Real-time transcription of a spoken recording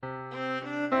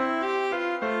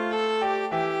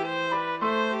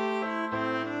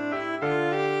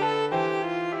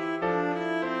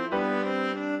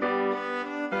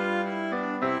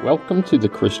Welcome to the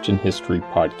Christian History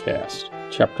Podcast,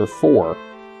 Chapter 4,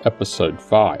 Episode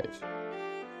 5.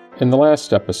 In the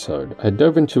last episode, I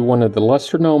dove into one of the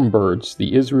lesser-known birds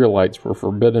the Israelites were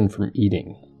forbidden from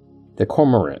eating, the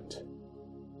cormorant.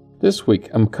 This week,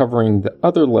 I'm covering the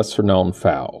other lesser-known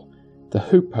fowl, the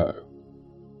hoopoe.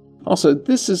 Also,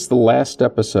 this is the last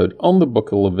episode on the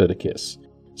book of Leviticus,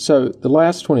 so the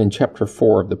last one in Chapter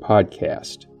 4 of the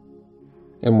podcast.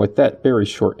 And with that very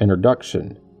short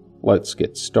introduction, let's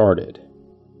get started.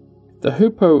 The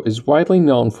hoopoe is widely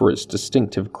known for its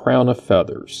distinctive crown of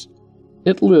feathers.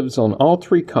 It lives on all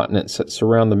three continents that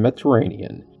surround the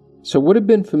Mediterranean, so would have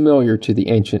been familiar to the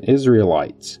ancient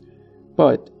Israelites.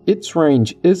 But its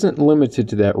range isn't limited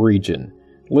to that region,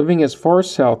 living as far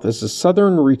south as the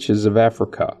southern reaches of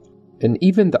Africa, and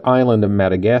even the island of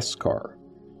Madagascar,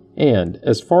 and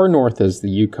as far north as the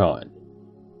Yukon.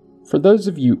 For those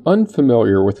of you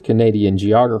unfamiliar with Canadian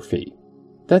geography,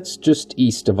 that's just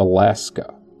east of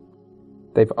Alaska.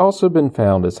 They've also been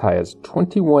found as high as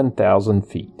 21,000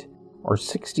 feet, or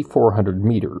 6,400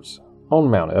 meters,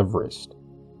 on Mount Everest.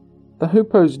 The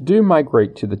hoopoes do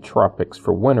migrate to the tropics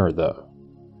for winter, though.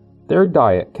 Their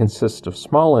diet consists of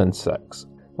small insects,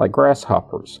 like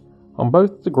grasshoppers, on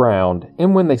both the ground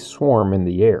and when they swarm in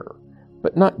the air,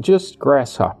 but not just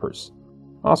grasshoppers.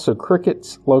 Also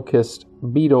crickets, locusts,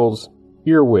 beetles,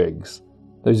 earwigs,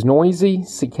 those noisy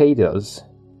cicadas,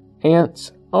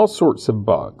 ants, all sorts of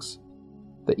bugs.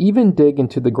 They even dig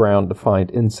into the ground to find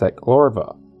insect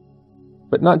larvae.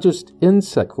 But not just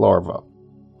insect larvae,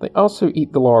 they also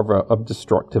eat the larvae of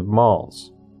destructive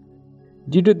moths.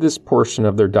 Due to this portion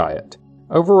of their diet,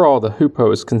 overall the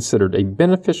hoopoe is considered a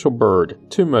beneficial bird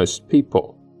to most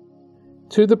people,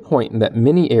 to the point that in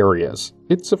many areas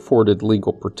it's afforded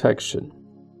legal protection.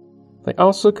 They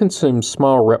also consume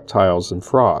small reptiles and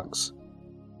frogs.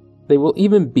 They will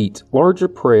even beat larger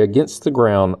prey against the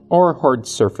ground or a hard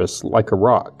surface like a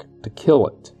rock to kill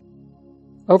it.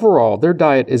 Overall, their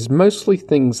diet is mostly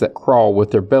things that crawl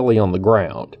with their belly on the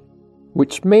ground,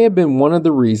 which may have been one of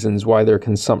the reasons why their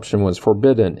consumption was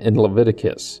forbidden in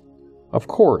Leviticus. Of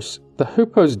course, the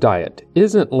hoopoe's diet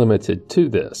isn't limited to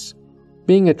this.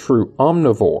 Being a true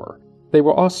omnivore, they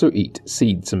will also eat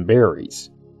seeds and berries.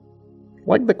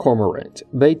 Like the cormorant,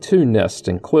 they too nest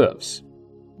in cliffs.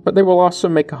 But they will also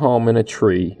make a home in a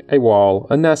tree, a wall,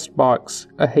 a nest box,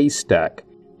 a haystack,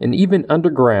 and even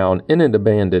underground in an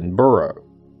abandoned burrow.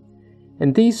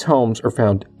 And these homes are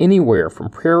found anywhere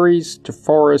from prairies to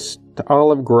forests to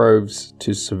olive groves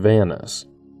to savannas.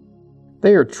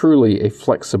 They are truly a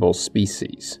flexible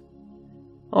species.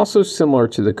 Also similar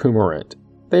to the cormorant,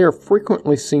 they are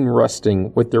frequently seen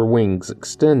resting with their wings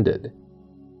extended.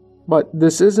 But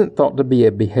this isn't thought to be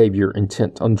a behavior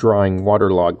intent on drying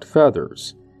waterlogged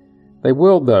feathers. They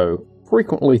will, though,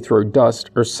 frequently throw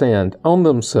dust or sand on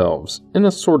themselves in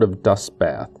a sort of dust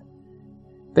bath.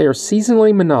 They are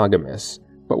seasonally monogamous,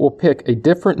 but will pick a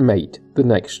different mate the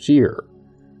next year.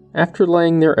 After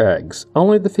laying their eggs,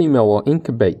 only the female will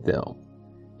incubate them.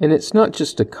 And it's not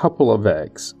just a couple of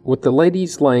eggs, with the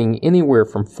ladies laying anywhere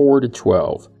from 4 to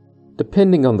 12,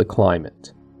 depending on the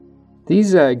climate.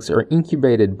 These eggs are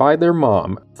incubated by their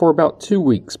mom for about 2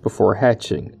 weeks before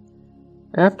hatching.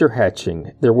 After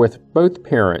hatching, they're with both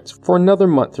parents for another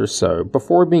month or so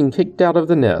before being kicked out of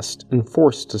the nest and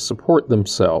forced to support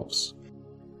themselves.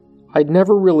 I'd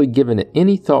never really given it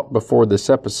any thought before this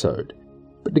episode,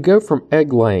 but to go from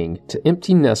egg-laying to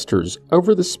empty nesters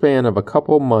over the span of a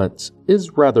couple months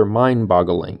is rather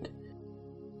mind-boggling.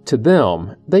 To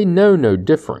them, they know no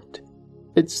different.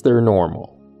 It's their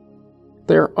normal.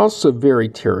 They are also very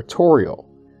territorial,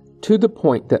 to the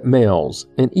point that males,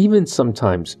 and even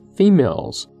sometimes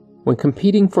females, when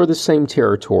competing for the same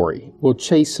territory, will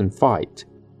chase and fight,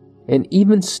 and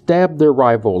even stab their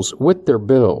rivals with their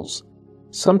bills,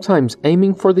 sometimes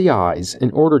aiming for the eyes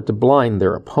in order to blind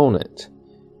their opponent.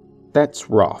 That's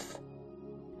rough.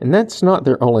 And that's not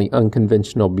their only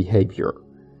unconventional behavior.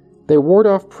 They ward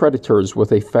off predators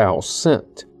with a foul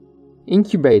scent.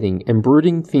 Incubating and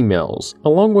brooding females,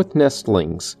 along with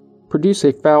nestlings, produce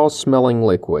a foul-smelling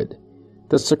liquid.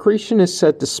 The secretion is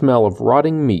said to smell of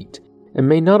rotting meat and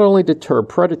may not only deter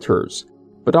predators,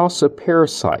 but also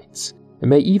parasites, and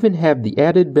may even have the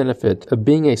added benefit of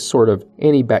being a sort of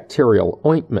antibacterial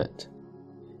ointment.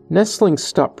 Nestlings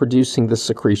stop producing the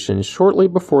secretion shortly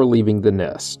before leaving the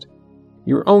nest.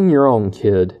 You're on your own,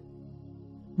 kid.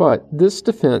 But this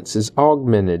defense is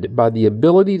augmented by the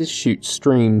ability to shoot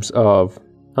streams of,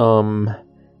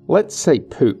 let's say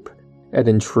poop, at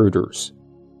intruders.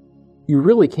 You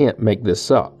really can't make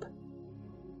this up.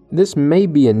 This may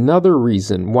be another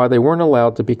reason why they weren't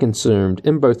allowed to be consumed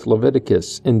in both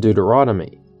Leviticus and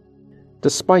Deuteronomy.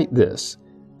 Despite this,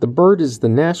 the bird is the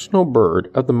national bird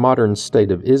of the modern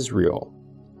state of Israel.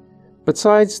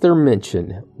 Besides their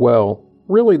mention, well,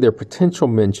 really their potential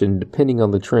mention depending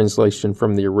on the translation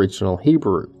from the original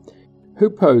Hebrew,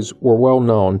 hoopoes were well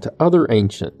known to other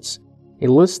ancients, a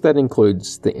list that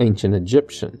includes the ancient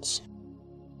Egyptians.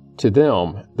 To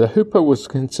them, the hoopoe was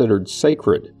considered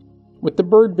sacred, with the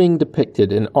bird being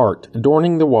depicted in art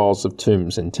adorning the walls of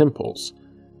tombs and temples.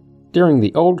 During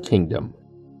the Old Kingdom,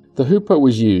 the hoopoe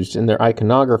was used in their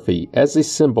iconography as a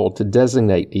symbol to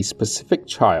designate a specific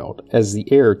child as the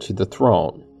heir to the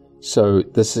throne, so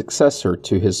the successor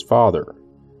to his father.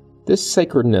 This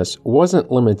sacredness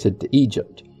wasn't limited to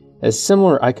Egypt, as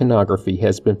similar iconography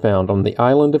has been found on the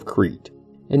island of Crete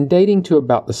and dating to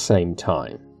about the same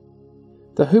time.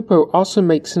 The hoopoe also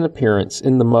makes an appearance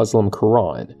in the Muslim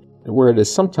Quran, where it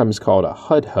is sometimes called a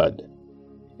hudhud.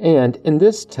 And in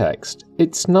this text,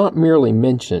 it's not merely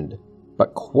mentioned,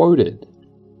 but quoted,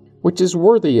 which is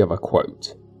worthy of a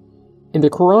quote. In the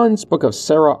Quran's book of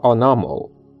Surah An-Naml,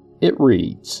 it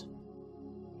reads,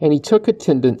 "And he took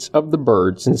attendance of the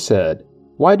birds and said,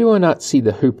 Why do I not see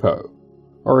the hoopoe?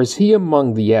 Or is he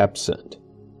among the absent?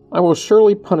 I will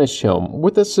surely punish him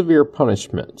with a severe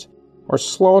punishment, or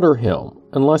slaughter him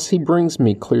unless he brings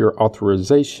me clear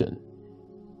authorization."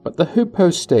 But the hoopoe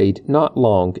stayed not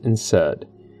long and said,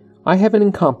 "I have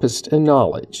encompassed in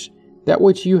knowledge that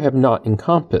which you have not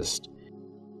encompassed,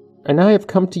 and I have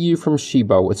come to you from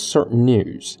Sheba with certain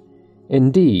news.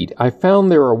 Indeed, I found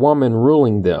there a woman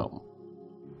ruling them,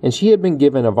 and she had been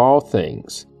given of all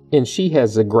things, and she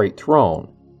has a great throne.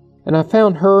 And I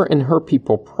found her and her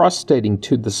people prostrating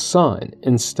to the sun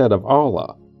instead of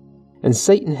Allah. And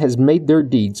Satan has made their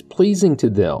deeds pleasing to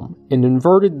them and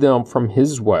inverted them from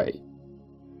his way.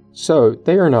 So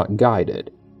they are not guided."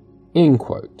 End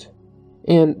quote.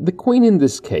 And the queen in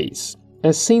this case,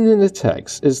 as seen in the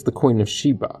text, is the Queen of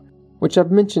Sheba, which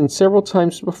I've mentioned several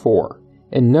times before,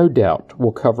 and no doubt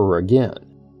will cover again.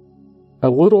 A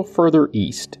little further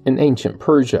east, in ancient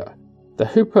Persia, the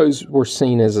hoopoes were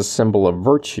seen as a symbol of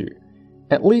virtue,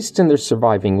 at least in their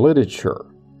surviving literature.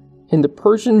 In the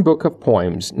Persian book of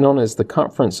poems known as the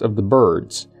Conference of the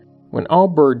Birds, when all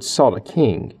birds sought a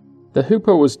king, the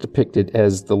hoopoe was depicted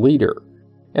as the leader,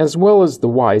 as well as the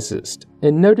wisest,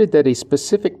 and noted that a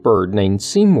specific bird named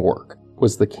Simorg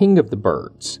was the king of the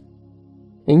birds.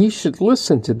 And you should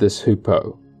listen to this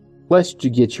hoopoe, lest you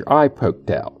get your eye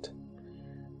poked out.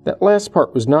 That last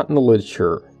part was not in the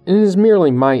literature, and is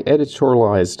merely my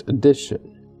editorialized addition.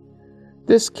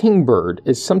 This kingbird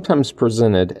is sometimes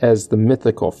presented as the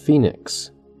mythical phoenix.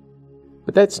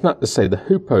 But that's not to say the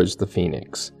hoopoe's the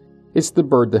phoenix. It's the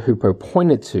bird the hoopoe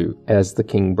pointed to as the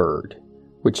kingbird,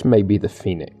 which may be the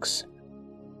phoenix.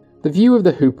 The view of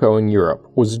the hoopoe in Europe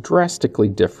was drastically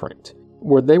different,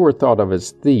 where they were thought of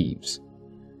as thieves.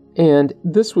 And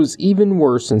this was even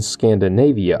worse in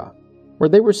Scandinavia, where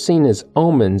they were seen as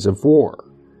omens of war.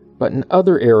 But in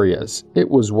other areas, it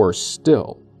was worse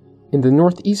still. In the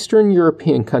northeastern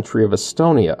European country of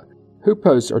Estonia,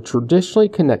 hoopoes are traditionally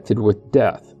connected with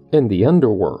death and the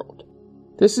underworld.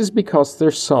 This is because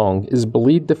their song is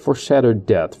believed to foreshadow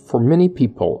death for many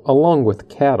people along with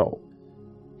cattle.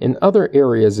 In other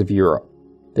areas of Europe,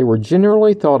 they were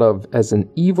generally thought of as an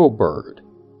evil bird.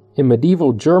 In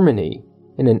medieval Germany,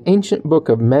 in an ancient book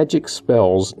of magic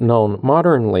spells known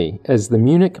modernly as the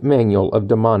Munich Manual of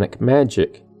Demonic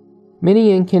Magic,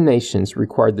 many incantations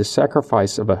required the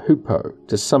sacrifice of a hoopoe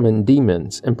to summon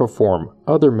demons and perform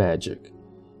other magic.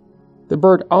 The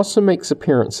bird also makes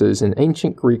appearances in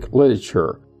ancient Greek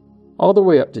literature, all the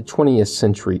way up to 20th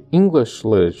century English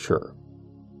literature,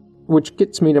 which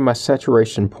gets me to my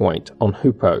saturation point on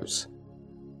hoopoes.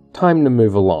 Time to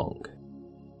move along.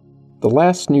 The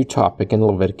last new topic in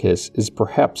Leviticus is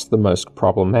perhaps the most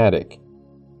problematic,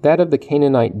 that of the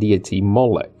Canaanite deity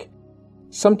Molech,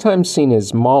 sometimes seen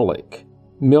as Molech,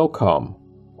 Milcom,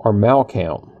 or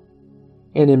Malcham.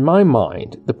 And in my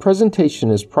mind, the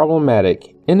presentation is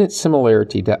problematic in its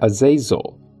similarity to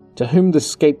Azazel, to whom the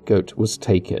scapegoat was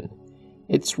taken.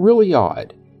 It's really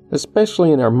odd,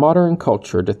 especially in our modern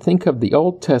culture, to think of the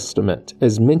Old Testament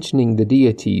as mentioning the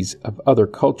deities of other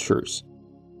cultures.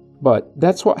 But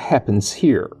that's what happens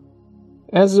here.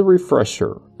 As a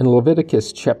refresher, in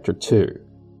Leviticus chapter 2,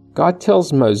 God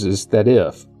tells Moses that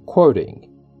if, quoting,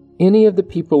 "any of the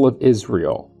people of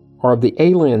Israel, or of the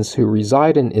aliens who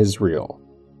reside in Israel,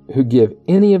 who give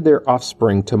any of their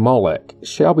offspring to Molech,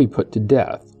 shall be put to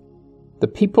death. The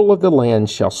people of the land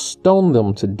shall stone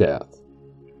them to death.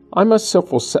 I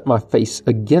myself will set my face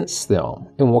against them,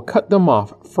 and will cut them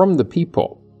off from the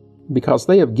people, because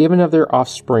they have given of their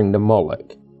offspring to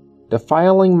Molech.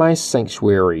 defiling my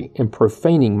sanctuary and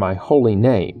profaning my holy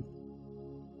name.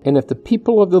 And if the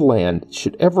people of the land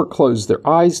should ever close their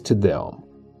eyes to them,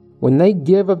 when they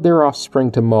give of their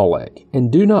offspring to Molech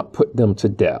and do not put them to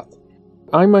death,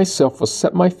 I myself will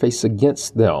set my face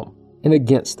against them and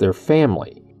against their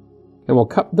family, and will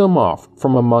cut them off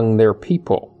from among their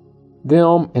people,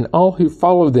 them and all who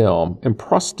follow them in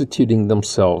prostituting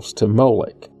themselves to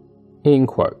Molech." End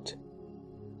quote.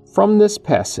 From this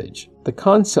passage, the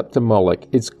concept of Molech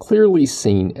is clearly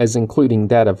seen as including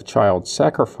that of child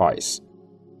sacrifice.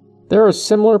 There are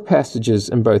similar passages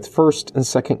in both 1st and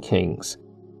 2nd Kings,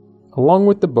 along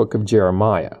with the book of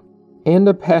Jeremiah, and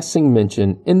a passing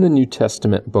mention in the New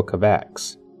Testament book of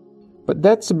Acts. But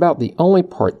that's about the only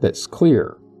part that's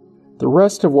clear. The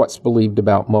rest of what's believed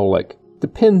about Molech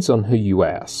depends on who you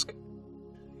ask.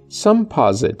 Some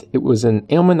posit it was an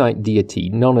Ammonite deity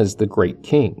known as the Great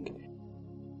King.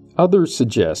 Others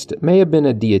suggest it may have been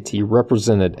a deity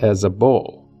represented as a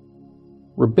bull.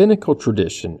 Rabbinical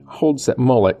tradition holds that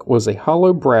Molech was a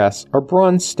hollow brass or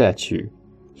bronze statue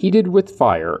heated with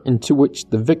fire into which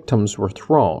the victims were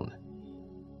thrown.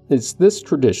 It's this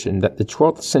tradition that the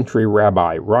 12th century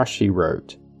rabbi Rashi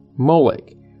wrote,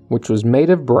 "Molech, which was made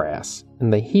of brass,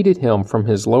 and they heated him from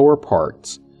his lower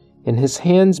parts, and his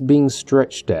hands being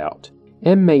stretched out,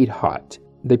 and made hot,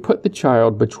 they put the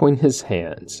child between his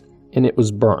hands, and it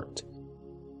was burnt,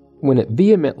 when it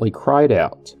vehemently cried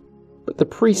out. But the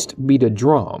priest beat a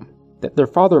drum, that their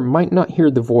father might not hear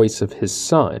the voice of his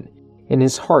son, and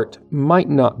his heart might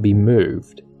not be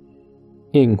moved."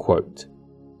 End quote.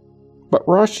 But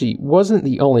Rashi wasn't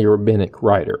the only rabbinic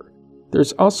writer.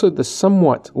 There's also the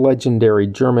somewhat legendary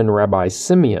German Rabbi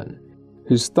Simeon,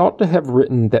 who's thought to have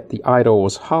written that the idol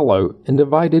was hollow and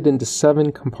divided into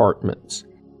 7 compartments,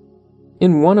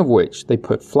 in one of which they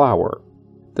put flour,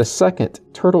 the second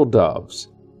turtle doves,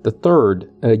 the third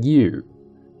a ewe,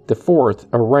 the fourth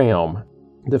a ram,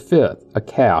 the fifth a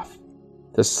calf,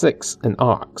 the sixth an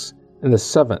ox, and the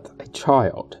 7th a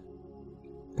child,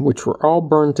 which were all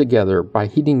burned together by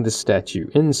heating the statue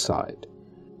inside.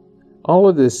 All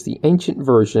of this the ancient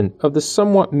version of the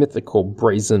somewhat mythical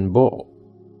brazen bull,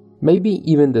 maybe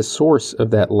even the source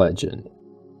of that legend.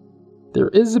 There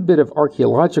is a bit of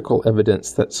archaeological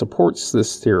evidence that supports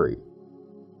this theory,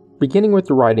 beginning with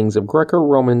the writings of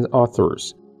Greco-Roman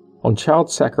authors on child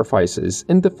sacrifices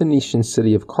in the Phoenician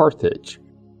city of Carthage,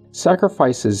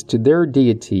 sacrifices to their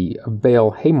deity of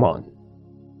Baal Hamon.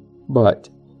 But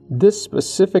this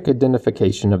specific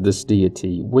identification of this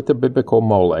deity with the biblical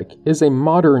Molech is a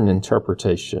modern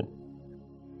interpretation.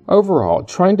 Overall,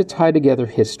 trying to tie together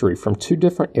history from 2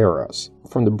 different eras,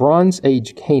 from the Bronze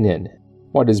Age Canaan,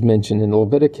 what is mentioned in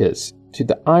Leviticus, to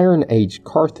the Iron Age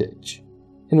Carthage.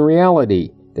 In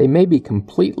reality, they may be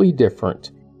completely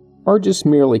different, or just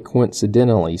merely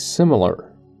coincidentally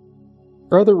similar.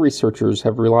 Other researchers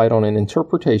have relied on an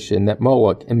interpretation that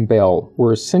Molech and Baal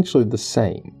were essentially the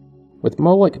same, with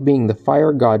Molech being the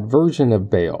fire god version of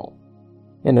Baal.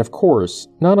 And of course,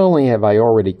 not only have I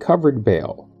already covered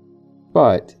Baal,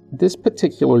 but this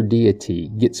particular deity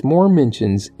gets more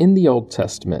mentions in the Old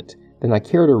Testament than I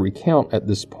care to recount at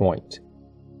this point.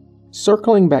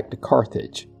 Circling back to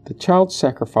Carthage, the child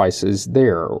sacrifices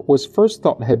there was first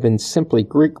thought to have been simply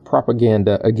Greek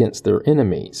propaganda against their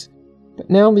enemies, but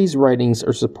now these writings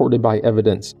are supported by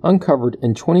evidence uncovered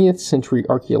in 20th century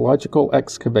archaeological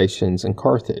excavations in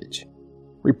Carthage.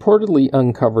 Reportedly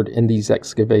uncovered in these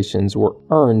excavations were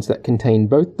urns that contained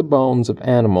both the bones of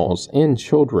animals and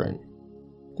children.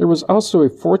 There was also a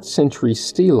 4th century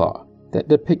stela that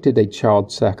depicted a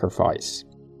child sacrifice.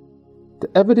 The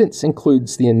evidence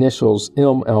includes the initials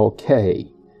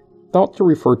MLK, thought to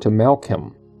refer to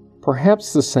Malcolm,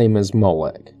 perhaps the same as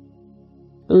Molech.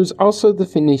 There is also the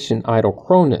Phoenician idol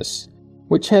Cronus,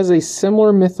 which has a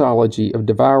similar mythology of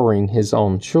devouring his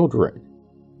own children.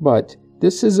 But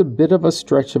this is a bit of a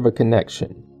stretch of a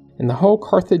connection, and the whole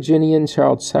Carthaginian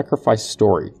child sacrifice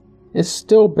story is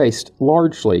still based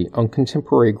largely on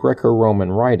contemporary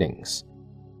Greco-Roman writings.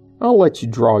 I'll let you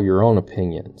draw your own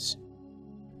opinions.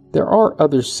 There are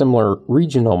other similar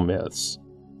regional myths.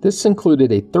 This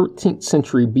included a 13th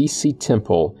century BC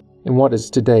temple in what is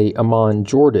today Amman,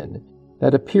 Jordan,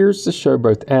 that appears to show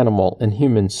both animal and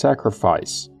human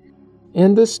sacrifice.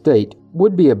 And this date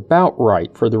would be about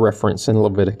right for the reference in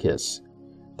Leviticus.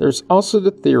 There's also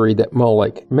the theory that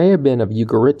Molech may have been of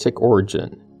Ugaritic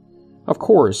origin. Of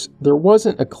course, there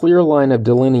wasn't a clear line of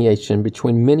delineation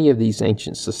between many of these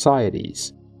ancient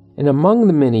societies, and among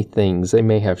the many things they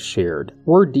may have shared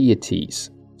were deities,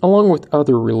 along with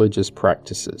other religious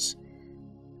practices.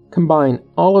 Combine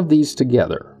all of these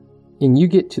together, and you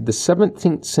get to the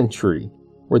 17th century,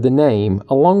 where the name,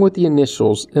 along with the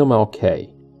initials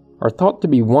MLK, are thought to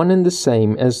be one and the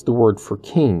same as the word for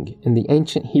king in the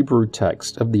ancient Hebrew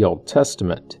text of the Old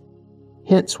Testament.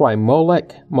 Hence why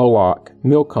Molech, Moloch,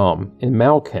 Milcom, and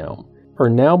Malcham are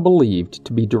now believed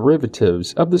to be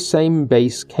derivatives of the same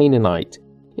base Canaanite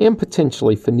and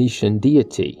potentially Phoenician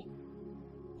deity.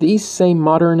 These same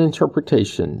modern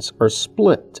interpretations are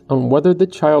split on whether the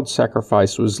child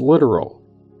sacrifice was literal,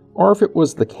 or if it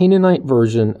was the Canaanite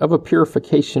version of a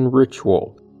purification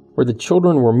ritual where the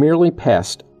children were merely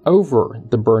passed over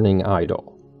the burning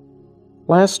idol.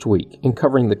 Last week, in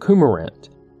covering the cormorant,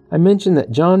 I mentioned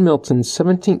that John Milton's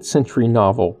 17th century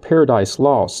novel Paradise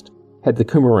Lost had the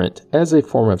cormorant as a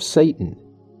form of Satan,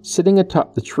 sitting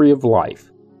atop the tree of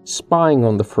life, spying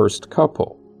on the first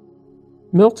couple.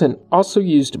 Milton also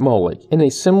used Molech in a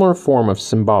similar form of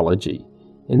symbology,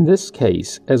 in this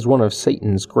case as one of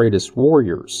Satan's greatest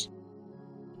warriors.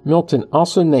 Milton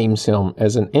also names him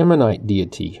as an Ammonite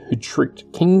deity who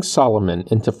tricked King Solomon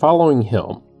into following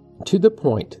him, to the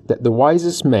point that the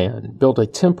wisest man built a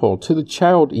temple to the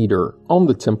child eater on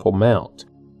the Temple Mount,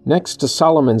 next to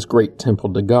Solomon's great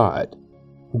temple to God.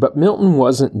 But Milton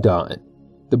wasn't done.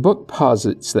 The book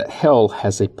posits that hell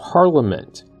has a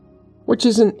parliament, which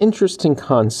is an interesting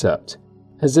concept,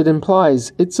 as it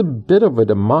implies it's a bit of a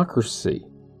democracy.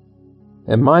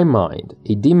 In my mind,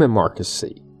 a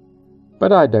demomarchy.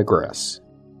 But I digress.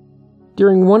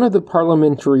 During one of the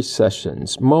parliamentary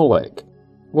sessions, Molech,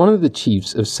 one of the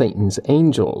chiefs of Satan's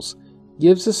angels,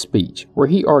 gives a speech where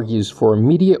he argues for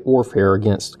immediate warfare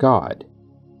against God.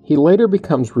 He later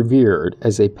becomes revered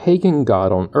as a pagan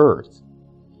god on earth.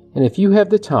 And if you have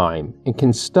the time and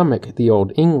can stomach the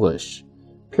Old English,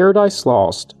 Paradise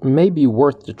Lost may be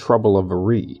worth the trouble of a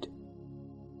read.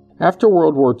 After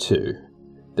World War II,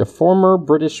 the former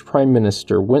British Prime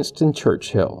Minister Winston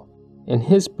Churchill, in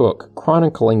his book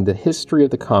chronicling the history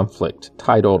of the conflict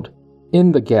titled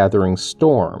In the Gathering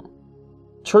Storm,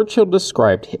 Churchill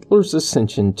described Hitler's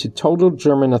ascension to total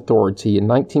German authority in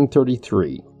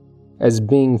 1933 as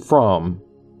being from,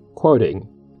 quoting,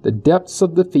 the depths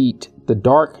of defeat, the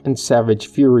dark and savage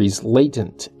furies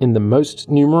latent in the most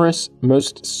numerous,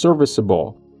 most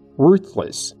serviceable,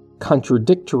 ruthless,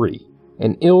 contradictory,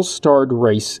 and ill-starred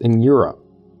race in Europe.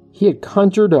 He had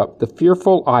conjured up the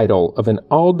fearful idol of an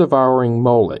all-devouring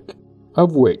Molech,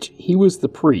 of which he was the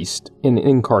priest in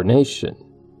incarnation.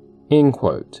 End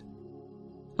quote.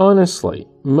 Honestly,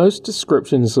 most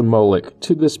descriptions of Molech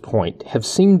to this point have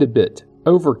seemed a bit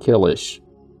overkillish,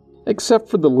 except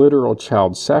for the literal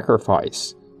child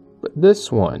sacrifice, but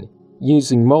this one,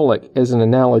 using Molech as an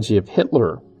analogy of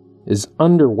Hitler, is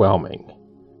underwhelming.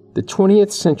 The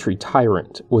 20th century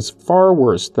tyrant was far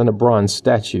worse than a bronze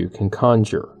statue can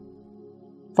conjure.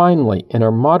 Finally, in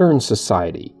our modern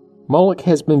society, Molech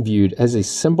has been viewed as a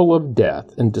symbol of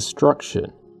death and destruction,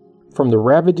 from the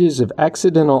ravages of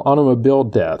accidental automobile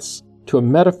deaths to a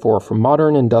metaphor for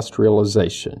modern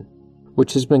industrialization,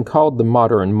 which has been called the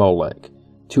modern Molech,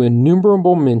 to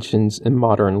innumerable mentions in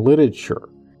modern literature.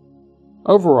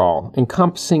 Overall,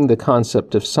 encompassing the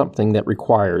concept of something that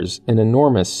requires an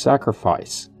enormous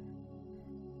sacrifice.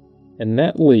 And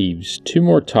that leaves two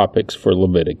more topics for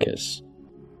Leviticus: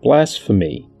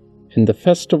 blasphemy and the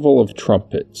Festival of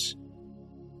Trumpets,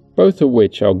 both of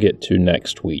which I'll get to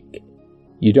next week.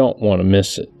 You don't want to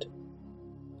miss it.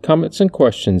 Comments and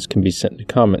questions can be sent to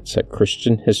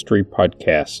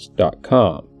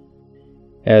comments@christianhistorypodcast.com.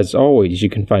 As always, you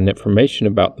can find information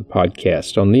about the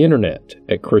podcast on the internet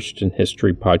at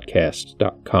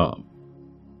christianhistorypodcast.com.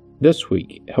 This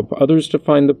week, help others to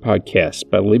find the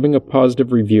podcast by leaving a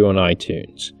positive review on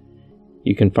iTunes.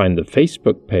 You can find the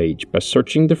Facebook page by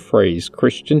searching the phrase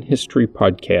Christian History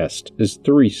Podcast as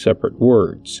 3 separate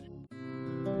words.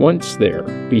 Once there,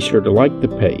 be sure to like the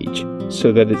page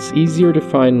so that it's easier to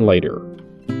find later.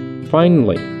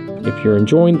 Finally, if you're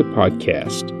enjoying the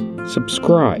podcast,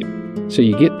 subscribe so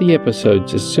you get the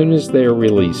episodes as soon as they are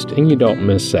released and you don't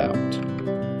miss out.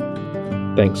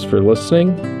 Thanks for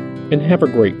listening, and have a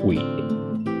great week.